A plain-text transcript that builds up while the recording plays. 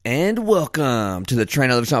And welcome to the Train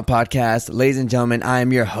to Live Strong podcast. Ladies and gentlemen, I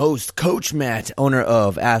am your host, Coach Matt, owner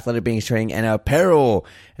of Athletic Beings Training and Apparel.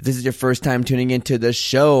 If this is your first time tuning into the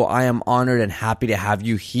show, I am honored and happy to have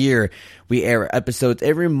you here. We air episodes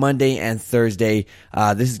every Monday and Thursday.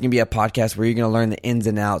 This is going to be a podcast where you're going to learn the ins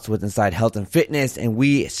and outs with inside health and fitness, and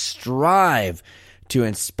we strive to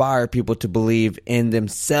inspire people to believe in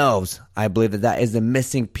themselves. I believe that is the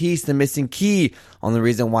missing piece, the missing key on the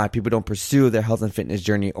reason why people don't pursue their health and fitness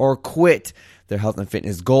journey or quit their health and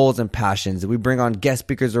fitness goals and passions. We bring on guest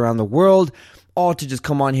speakers around the world, all to just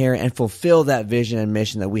come on here and fulfill that vision and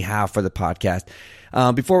mission that we have for the podcast.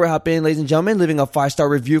 Before we hop in, ladies and gentlemen, leaving a 5-star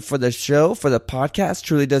review for the show, for the podcast,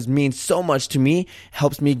 truly does mean so much to me.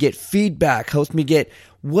 Helps me get feedback, helps me get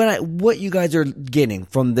what you guys are getting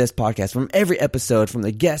from this podcast, from every episode, from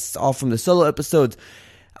the guests, all from the solo episodes.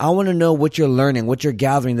 I want to know what you're learning, what you're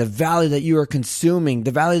gathering, the value that you are consuming,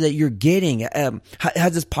 the value that you're getting.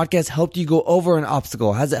 Has this podcast helped you go over an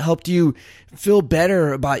obstacle? Has it helped you feel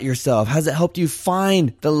better about yourself? Has it helped you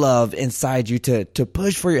find the love inside you to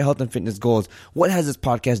push for your health and fitness goals? What has this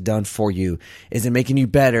podcast done for you? Is it making you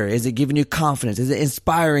better? Is it giving you confidence? Is it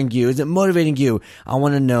inspiring you? Is it motivating you? I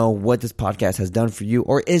want to know what this podcast has done for you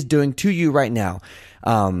or is doing to you right now.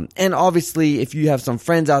 And obviously, if you have some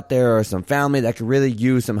friends out there or some family that could really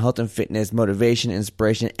use some health and fitness motivation,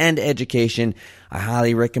 inspiration, and education, I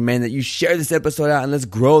highly recommend that you share this episode out and let's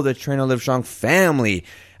grow the Train to Live Strong family.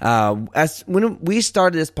 When we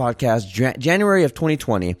started this podcast, January of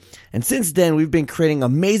 2020, and since then, we've been creating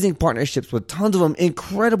amazing partnerships with tons of them,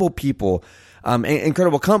 incredible people, and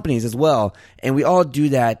incredible companies as well. And we all do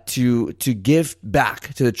that to give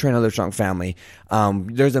back to the Train to Live Strong family.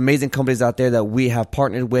 There's amazing companies out there that we have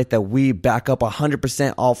partnered with that we back up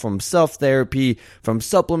 100%, all from self-therapy, from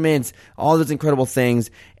supplements, all those incredible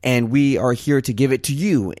things. And we are here to give it to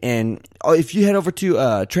you. And if you head over to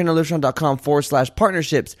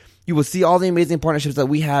traintolivestrong.com/partnerships, you will see all the amazing partnerships that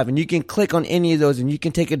we have, and you can click on any of those and you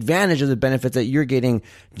can take advantage of the benefits that you're getting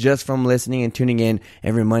just from listening and tuning in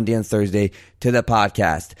every Monday and Thursday to the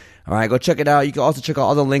podcast. All right, go check it out. You can also check out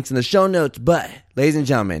all the links in the show notes. But, ladies and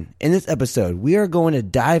gentlemen, in this episode, we are going to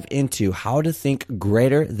dive into how to think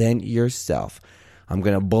greater than yourself. I'm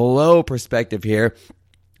going to blow perspective here,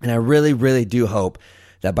 and I really, really do hope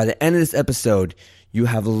that by the end of this episode, you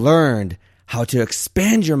have learned how to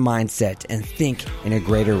expand your mindset and think in a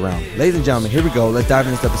greater realm. Ladies and gentlemen, here we go. Let's dive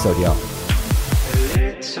into this episode, y'all.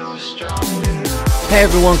 Hey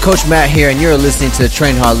everyone, Coach Matt here, and you're listening to the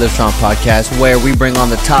Train Hard Live Strong podcast, where we bring on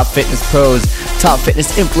the top fitness pros, top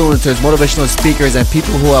fitness influencers, motivational speakers, and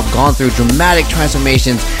people who have gone through dramatic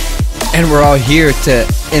transformations, and we're all here to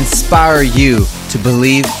inspire you to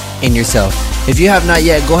believe in yourself. If you have not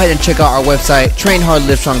yet, go ahead and check out our website,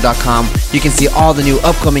 trainhardlivestrong.com. You can see all the new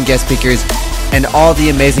upcoming guest speakers and all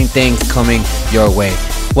the amazing things coming your way.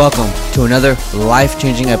 Welcome to another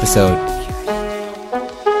life-changing episode.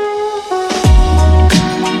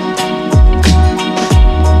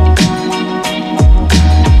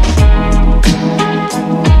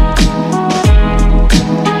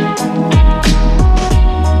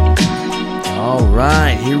 All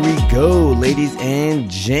right, here we go, ladies and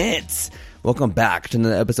gents. Welcome back to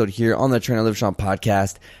another episode here on the Train to Live Strong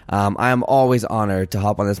podcast. I am always honored to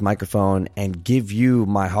hop on this microphone and give you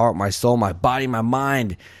my heart, my soul, my body, my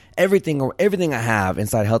mind, everything I have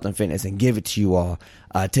inside health and fitness, and give it to you all.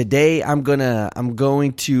 Today, I'm going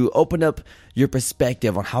to open up your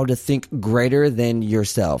perspective on how to think greater than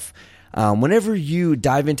yourself. Whenever you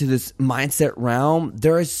dive into this mindset realm,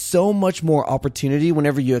 there is so much more opportunity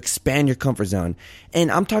whenever you expand your comfort zone.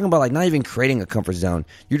 And I'm talking about like not even creating a comfort zone.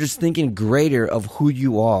 You're just thinking greater of who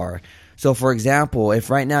you are. So for example, if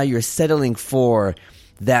right now you're settling for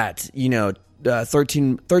that,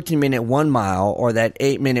 13 minute 1 mile or that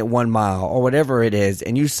 8 minute 1 mile or whatever it is,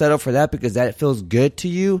 and you settle for that because that feels good to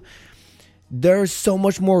you, there's so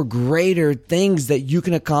much more greater things that you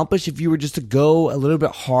can accomplish if you were just to go a little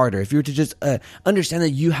bit harder, if you were to just understand that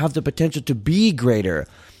you have the potential to be greater.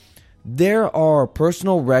 There are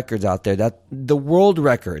personal records out there, that the world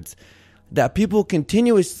records, that people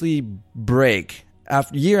continuously break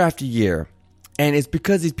year after year. And it's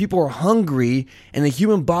because these people are hungry and the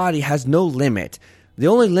human body has no limit. The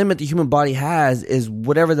only limit the human body has is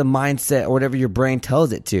whatever the mindset or whatever your brain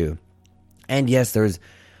tells it to. And yes, there's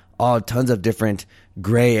tons of different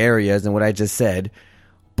gray areas in what I just said.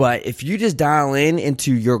 But if you just dial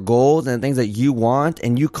into your goals and things that you want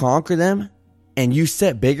and you conquer them and you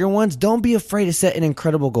set bigger ones, don't be afraid to set an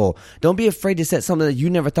incredible goal. Don't be afraid to set something that you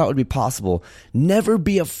never thought would be possible. Never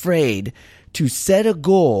be afraid to set a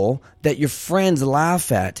goal that your friends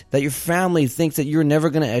laugh at, that your family thinks that you're never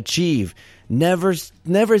going to achieve. Never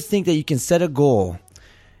think that you can set a goal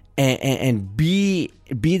and be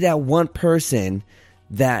that one person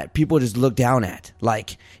that people just look down at.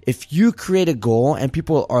 Like, if you create a goal and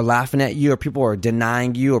people are laughing at you, or people are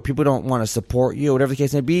denying you, or people don't want to support you, or whatever the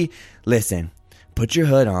case may be, listen, put your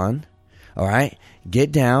hood on, all right?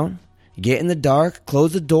 Get down, get in the dark,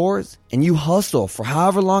 close the doors, and you hustle for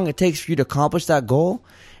however long it takes for you to accomplish that goal.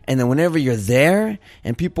 And then whenever you're there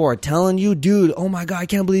and people are telling you, dude, oh my God, I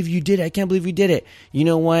can't believe you did it. I can't believe you did it. You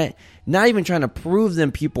know what? Not even trying to prove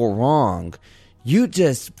them people wrong. You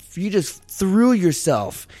just threw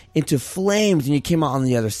yourself into flames and you came out on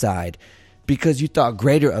the other side because you thought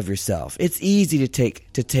greater of yourself. It's easy to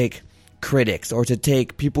take critics, or to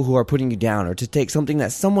take people who are putting you down, or to take something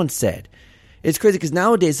that someone said. It's crazy because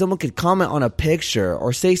nowadays someone could comment on a picture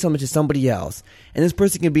or say something to somebody else, and this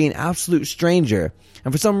person can be an absolute stranger.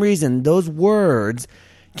 And for some reason, those words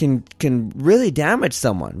can really damage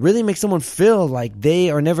someone, really make someone feel like they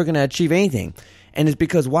are never going to achieve anything. And it's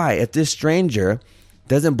because, why? If this stranger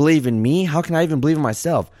doesn't believe in me, how can I even believe in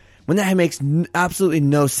myself? When that makes absolutely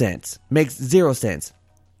no sense. Makes zero sense.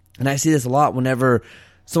 And I see this a lot whenever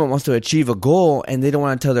someone wants to achieve a goal and they don't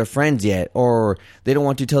want to tell their friends yet, or they don't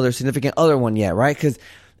want to tell their significant other one yet, right?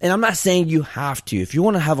 And I'm not saying you have to. If you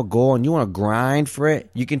want to have a goal and you want to grind for it,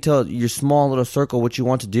 you can tell your small little circle what you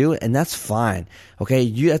want to do, and that's fine. Okay,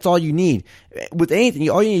 that's all you need. With anything,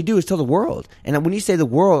 all you need to do is tell the world. And when you say the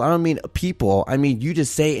world, I don't mean people. I mean you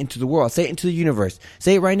just say it into the world. Say it into the universe.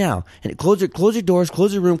 Say it right now. And close your doors,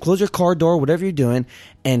 close your room, close your car door, whatever you're doing,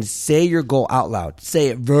 and say your goal out loud. Say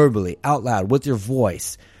it verbally, out loud, with your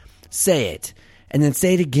voice. Say it, and then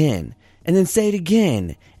say it again. And then say it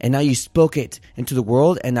again. And now you spoke it into the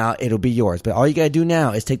world, and now it'll be yours. But all you got to do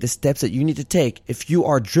now is take the steps that you need to take. If you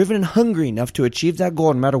are driven and hungry enough to achieve that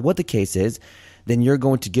goal, no matter what the case is, then you're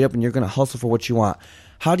going to get up and you're going to hustle for what you want.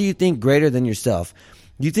 How do you think greater than yourself?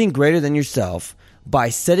 You think greater than yourself by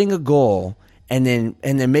setting a goal and then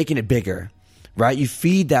making it bigger. Right? You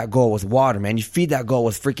feed that goal with water, man. You feed that goal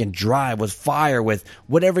with freaking drive, with fire, with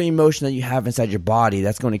whatever emotion that you have inside your body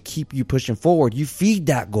that's going to keep you pushing forward. You feed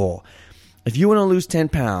that goal. If you want to lose 10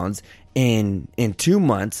 pounds in 2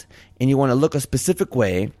 months and you want to look a specific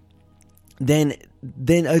way, then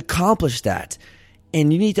accomplish that.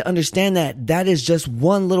 And you need to understand that is just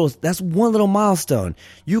one little milestone.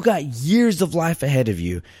 You got years of life ahead of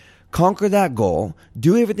you. Conquer that goal.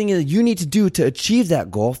 Do everything that you need to do to achieve that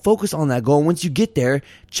goal. Focus on that goal. Once you get there,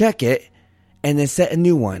 check it, and then set a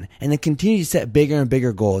new one. And then continue to set bigger and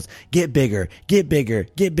bigger goals. Get bigger, get bigger,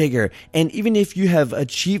 get bigger. And even if you have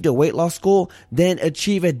achieved a weight loss goal, then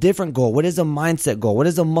achieve a different goal. What is a mindset goal? What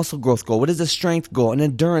is a muscle growth goal? What is a strength goal? An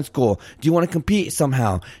endurance goal? Do you want to compete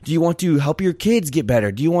somehow? Do you want to help your kids get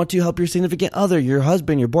better? Do you want to help your significant other, your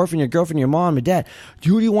husband, your boyfriend, your girlfriend, your mom, your dad?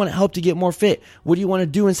 Who do you want to help to get more fit? What do you want to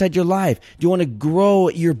do inside your life? Do you want to grow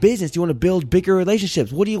your business? Do you want to build bigger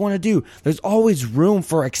relationships? What do you want to do? There's always room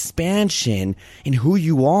for expansion in who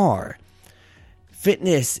you are.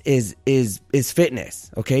 Fitness is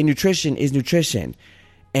fitness, okay? Nutrition is nutrition.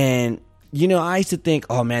 And, I used to think,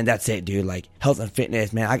 oh man, that's it, dude. Like, health and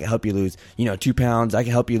fitness, man, I can help you lose, 2 pounds. I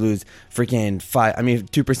can help you lose freaking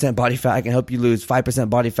 2% body fat. I can help you lose 5%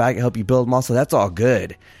 body fat. I can help you build muscle. That's all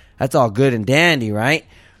good. That's all good and dandy, right?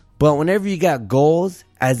 But whenever you got goals,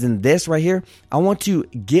 as in this right here, I want to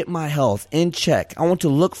get my health in check. I want to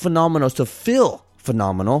look phenomenal, to feel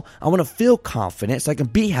phenomenal. I want to feel confident so I can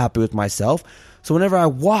be happy with myself. So whenever I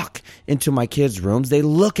walk into my kids' rooms, they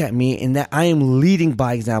look at me and that I am leading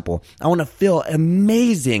by example. I want to feel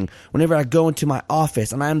amazing whenever I go into my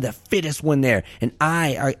office and I'm the fittest one there, and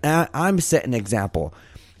I'm setting an example.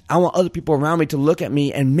 I want other people around me to look at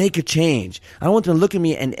me and make a change. I don't want them to look at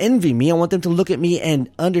me and envy me. I want them to look at me and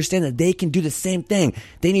understand that they can do the same thing.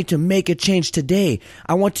 They need to make a change today.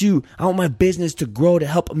 I want my business to grow, to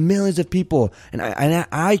help millions of people. And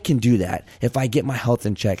I can do that if I get my health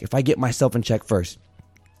in check, if I get myself in check first.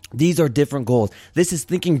 These are different goals. This is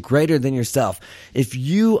thinking greater than yourself. If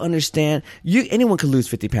you understand, anyone can lose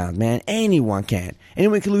 50 pounds, man. Anyone can.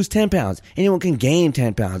 Anyone can lose 10 pounds. Anyone can gain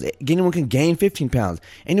 10 pounds. Anyone can gain 15 pounds.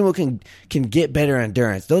 Anyone can get better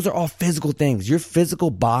endurance. Those are all physical things. Your physical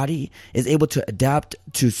body is able to adapt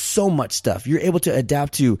to so much stuff. You're able to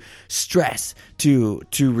adapt to stress, to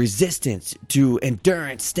resistance, to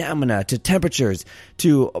endurance, stamina, to temperatures,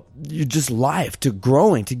 to just life, to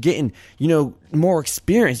growing, to getting, more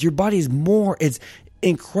experience. Your body is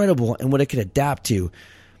incredible in what it can adapt to.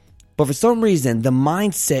 But for some reason, the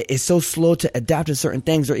mindset is so slow to adapt to certain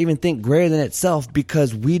things or even think greater than itself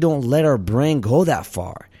because we don't let our brain go that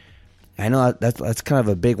far. I know that's kind of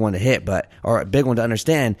a big one to hit, or a big one to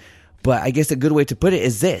understand. But I guess a good way to put it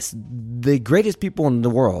is this: the greatest people in the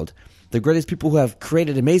world, the greatest people who have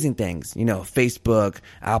created amazing things, Facebook,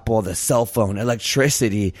 Apple, the cell phone,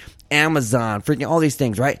 electricity, Amazon, freaking all these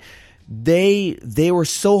things, right? They were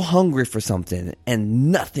so hungry for something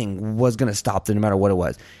and nothing was going to stop them no matter what it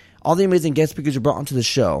was. All the amazing guest speakers are brought onto the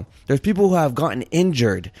show. There's people who have gotten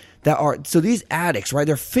injured so these addicts, right?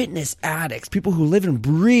 They're fitness addicts, people who live and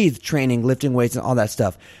breathe training, lifting weights and all that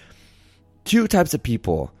stuff. Two types of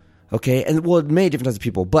people, okay? And many different types of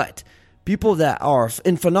people, but people that are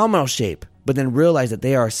in phenomenal shape, but then realize that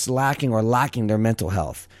they are slacking or lacking their mental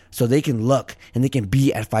health. So they can look and they can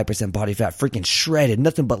be at 5% body fat, freaking shredded,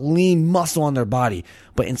 nothing but lean muscle on their body.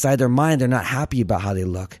 But inside their mind, they're not happy about how they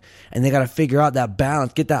look. And they got to figure out that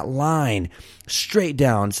balance, get that line straight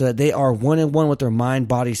down so that they are one in one with their mind,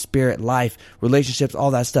 body, spirit, life, relationships,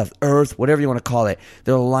 all that stuff, earth, whatever you want to call it.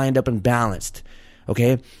 They're lined up and balanced.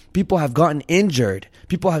 Okay? People have gotten injured.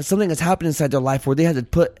 People have something that's happened inside their life where they had to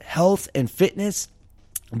put health and fitness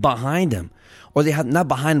behind them. Or they have not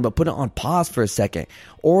behind them, but put it on pause for a second.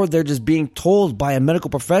 Or they're just being told by a medical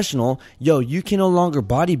professional, yo, you can no longer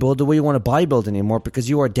bodybuild the way you want to bodybuild anymore because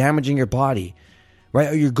you are damaging your body, right?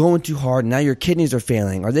 Or you're going too hard. Now your kidneys are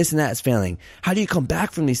failing or this and that is failing. How do you come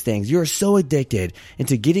back from these things? You're so addicted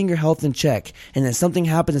into getting your health in check. And then something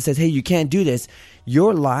happens and says, hey, you can't do this.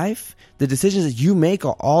 Your life, the decisions that you make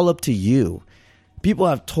are all up to you. People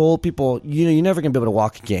have told people, you're never going to be able to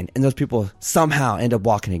walk again. And those people somehow end up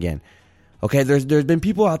walking again. Okay, there's been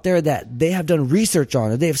people out there that they have done research on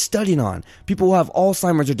or they have studied on. People who have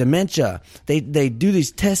Alzheimer's or dementia, they do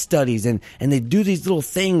these test studies and they do these little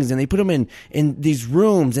things and they put them in these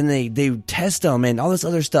rooms and they test them and all this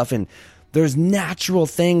other stuff. And there's natural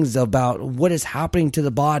things about what is happening to the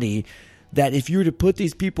body that if you were to put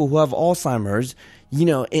these people who have Alzheimer's,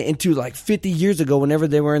 into like 50 years ago, whenever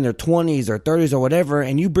they were in their 20s or 30s or whatever,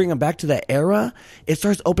 and you bring them back to that era, it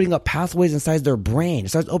starts opening up pathways inside their brain. It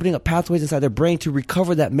starts opening up pathways inside their brain to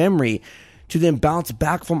recover that memory, to then bounce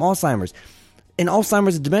back from Alzheimer's. And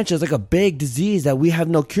Alzheimer's and dementia is like a big disease that we have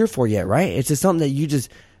no cure for yet, right? It's just something that you just,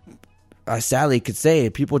 sadly could say,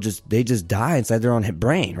 people they just die inside their own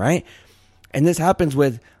brain, right? And this happens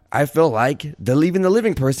with, I feel like, even the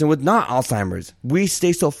living person with not Alzheimer's. We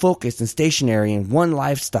stay so focused and stationary in one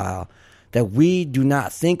lifestyle that we do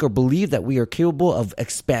not think or believe that we are capable of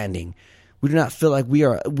expanding. We do not feel like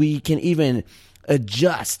we can even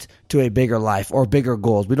adjust to a bigger life or bigger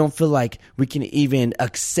goals. We don't feel like we can even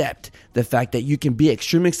accept the fact that you can be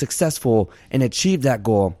extremely successful and achieve that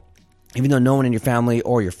goal, even though no one in your family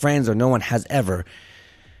or your friends or no one has ever.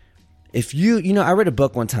 If I read a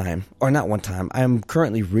book one time, or not one time, I'm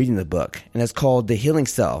currently reading the book, and it's called The Healing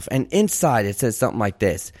Self. And inside it says something like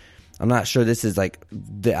this. I'm not sure this is like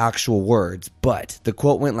the actual words, but the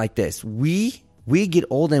quote went like this. We get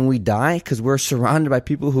old and we die because we're surrounded by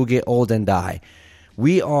people who get old and die.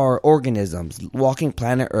 We are organisms walking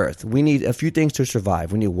planet Earth. We need a few things to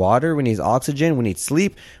survive. We need water, we need oxygen, we need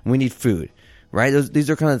sleep, we need food, right? These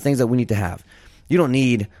are kind of the things that we need to have. You don't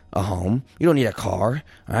need a home. You don't need a car.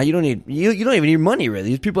 Right? You don't even need money, really.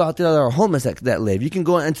 There's people out there that are homeless that live. You can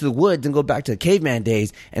go into the woods and go back to the caveman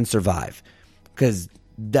days and survive, because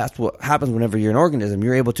that's what happens whenever you're an organism.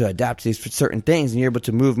 You're able to adapt to these certain things and you're able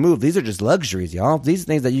to move. These are just luxuries, y'all. These are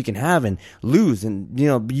things that you can have and lose. And,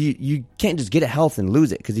 you can't just get a health and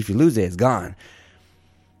lose it, because if you lose it, it's gone.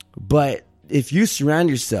 But if you surround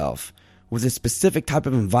yourself with a specific type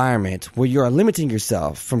of environment where you are limiting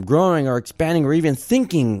yourself from growing or expanding or even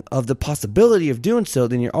thinking of the possibility of doing so,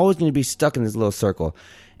 then you're always going to be stuck in this little circle.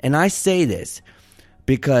 And I say this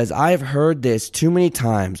because I've heard this too many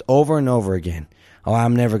times over and over again. Oh,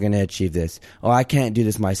 I'm never going to achieve this. Oh, I can't do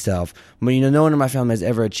this myself. But, no one in my family has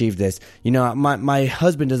ever achieved this. My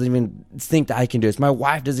husband doesn't even think that I can do this. My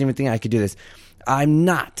wife doesn't even think I could do this. I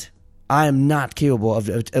am not capable of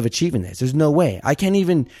achieving this. There's no way. I can't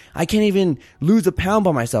even lose a pound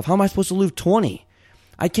by myself. How am I supposed to lose 20?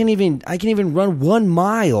 I can't even run 1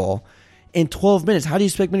 mile in 12 minutes. How do you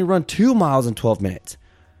expect me to run 2 miles in 12 minutes?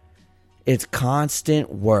 It's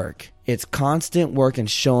constant work. It's constant work and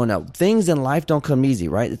showing up. Things in life don't come easy,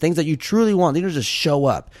 right? The things that you truly want, they don't just show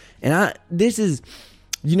up. And I've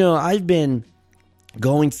been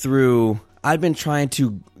trying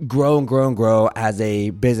to grow and grow and grow as a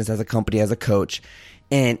business, as a company, as a coach.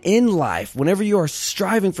 And in life, whenever you are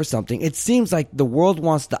striving for something, it seems like the world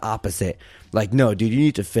wants the opposite. Like, no, dude, you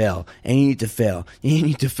need to fail, and you need to fail, and you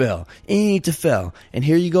need to fail, and you need to fail. And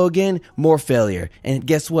here you go again, more failure. And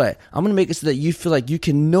guess what? I'm going to make it so that you feel like you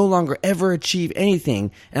can no longer ever achieve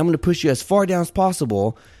anything, and I'm going to push you as far down as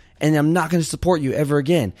possible, and I'm not going to support you ever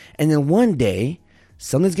again. And then one day,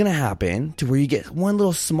 something's going to happen to where you get one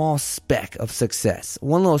little small speck of success,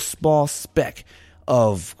 one little small speck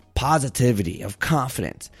of positivity, of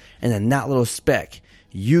confidence, and then that little speck,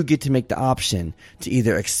 you get to make the option to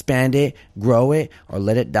either expand it, grow it, or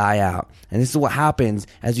let it die out. And this is what happens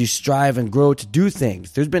as you strive and grow to do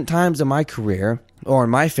things. There's been times in my career or in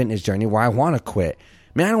my fitness journey where I want to quit.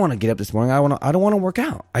 Man, I don't want to get up this morning. I don't want to work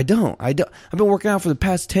out. I don't. I've been working out for the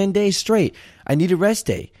past 10 days straight. I need a rest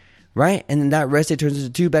day, right? And then that rest day turns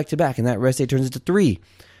into 2 back to back, and that rest day turns into 3.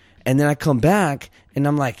 And then I come back and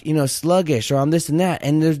I'm like, sluggish, or I'm this and that.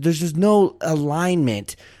 And there's just no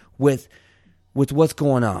alignment with what's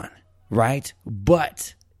going on, right?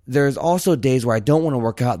 But there's also days where I don't want to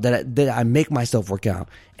work out that I make myself work out.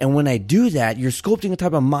 And when I do that, you're sculpting a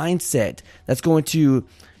type of mindset that's going to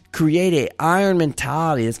create an iron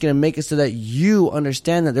mentality. It's going to make it so that you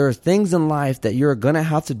understand that there are things in life that you're going to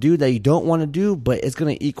have to do that you don't want to do, but it's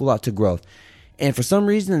going to equal out to growth. And for some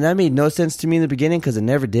reason, that made no sense to me in the beginning because it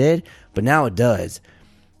never did, but now it does.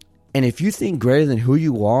 And if you think greater than who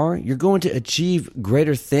you are, you're going to achieve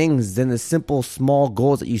greater things than the simple small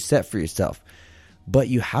goals that you set for yourself. But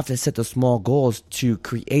you have to set those small goals to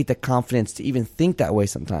create the confidence to even think that way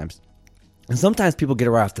sometimes. And sometimes people get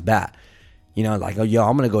it right off the bat. Like, oh, yo,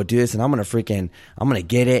 I'm going to go do this and I'm going to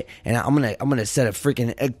get it. And I'm going to set a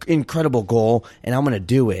freaking incredible goal and I'm going to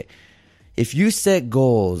do it. If you set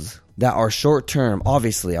goals that are short term,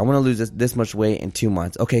 obviously, I want to lose this much weight in 2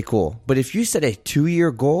 months. Okay, cool. But if you set a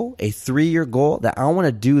 2-year goal, a 3-year goal, that I want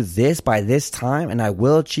to do this by this time and I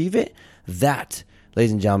will achieve it, that,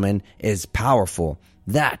 ladies and gentlemen, is powerful.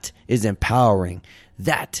 That is empowering.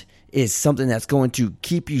 That is something that's going to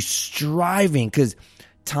keep you striving, because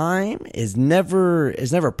time is never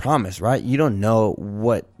promised, right? You don't know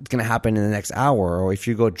what's going to happen in the next hour, or if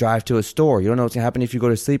you go drive to a store, you don't know what's going to happen if you go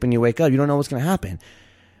to sleep and you wake up. You don't know what's going to happen.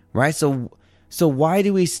 Right? So why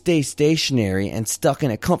do we stay stationary and stuck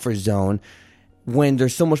in a comfort zone when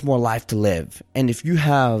there's so much more life to live? And if you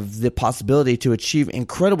have the possibility to achieve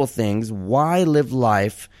incredible things, why live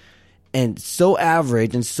life and so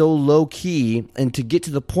average and so low key, and to get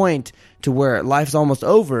to the point to where life's almost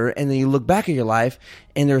over and then you look back at your life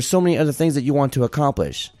and there's so many other things that you want to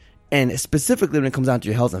accomplish? And specifically when it comes down to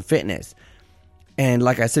your health and fitness. And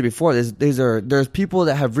like I said before, there's people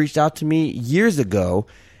that have reached out to me years ago,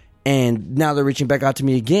 and now they're reaching back out to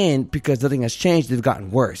me again because nothing has changed. They've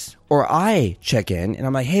gotten worse. Or I check in and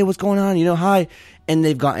I'm like, hey, what's going on? Hi. And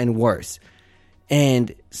they've gotten worse.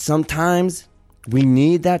 And sometimes we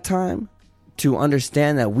need that time to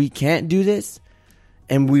understand that we can't do this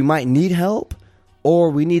and we might need help,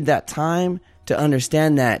 or we need that time to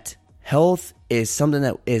understand that health is something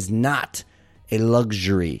that is not a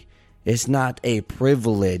luxury. It's not a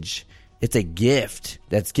privilege. It's a gift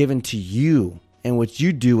that's given to you. And what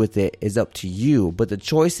you do with it is up to you. But the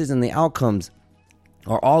choices and the outcomes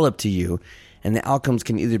are all up to you. And the outcomes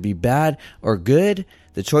can either be bad or good.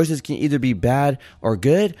 The choices can either be bad or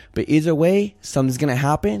good. But either way, something's going to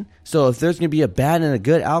happen. So if there's going to be a bad and a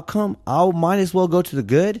good outcome, I might as well go to the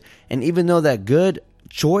good. And even though that good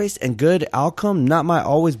choice and good outcome might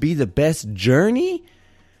always be the best journey,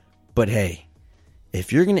 but hey,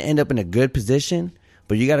 if you're going to end up in a good position,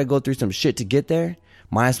 but you got to go through some shit to get there,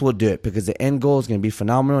 might as well do it, because the end goal is going to be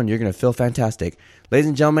phenomenal and you're going to feel fantastic. Ladies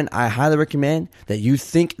and gentlemen, I highly recommend that you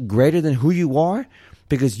think greater than who you are,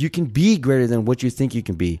 because you can be greater than what you think you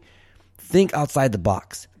can be. Think outside the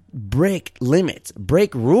box. Break limits.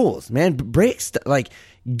 Break rules, man.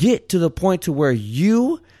 Get to the point to where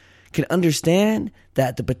you can understand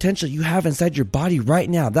that the potential you have inside your body right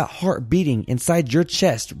now, that heart beating inside your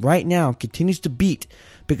chest right now, continues to beat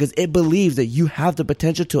because it believes that you have the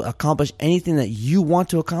potential to accomplish anything that you want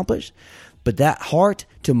to accomplish. But that heart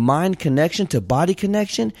to mind connection, to body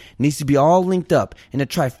connection, needs to be all linked up in a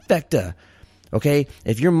trifecta. Okay?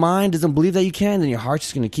 If your mind doesn't believe that you can, then your heart's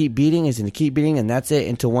just going to keep beating. It's going to keep beating, and that's it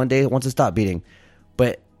until one day it wants to stop beating.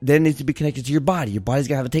 But then it needs to be connected to your body. Your body's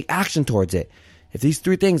going to have to take action towards it. If these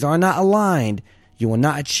three things are not aligned, you will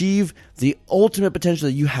not achieve the ultimate potential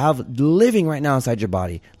that you have living right now inside your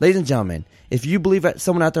body. Ladies and gentlemen, if you believe that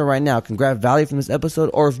someone out there right now can grab value from this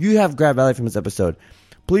episode, or if you have grabbed value from this episode,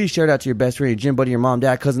 please share it out to your best friend, your gym buddy, your mom,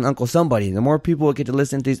 dad, cousin, uncle, somebody. The more people will get to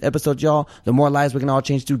listen to these episodes, y'all, the more lives we can all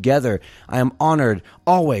change together. I am honored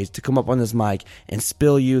always to come up on this mic and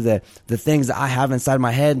spill you the things that I have inside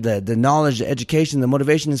my head, the knowledge, the education, the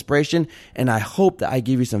motivation, inspiration, and I hope that I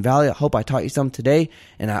give you some value. I hope I taught you something today,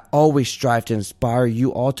 and I always strive to inspire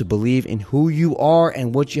you all to believe in who you are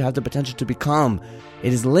and what you have the potential to become.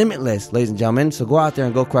 It is limitless, ladies and gentlemen, so go out there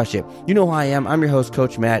and go crush it. You know who I am. I'm your host,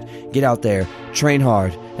 Coach Matt. Get out there, train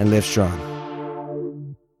hard, and live strong.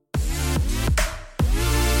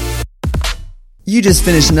 You just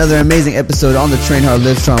finished another amazing episode on the Train Hard,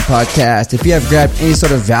 Live Strong podcast. If you have grabbed any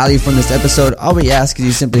sort of value from this episode, all we ask is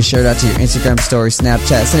you simply share it out to your Instagram story,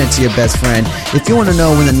 Snapchat, send it to your best friend. If you want to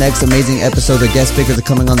know when the next amazing episode or guest speakers are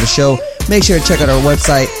coming on the show, make sure to check out our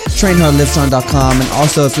website, trainhardlivestrong.com. And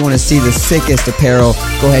also, if you want to see the sickest apparel,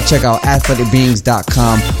 go ahead and check out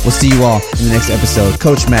athleticbeings.com. We'll see you all in the next episode.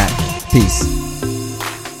 Coach Matt, peace.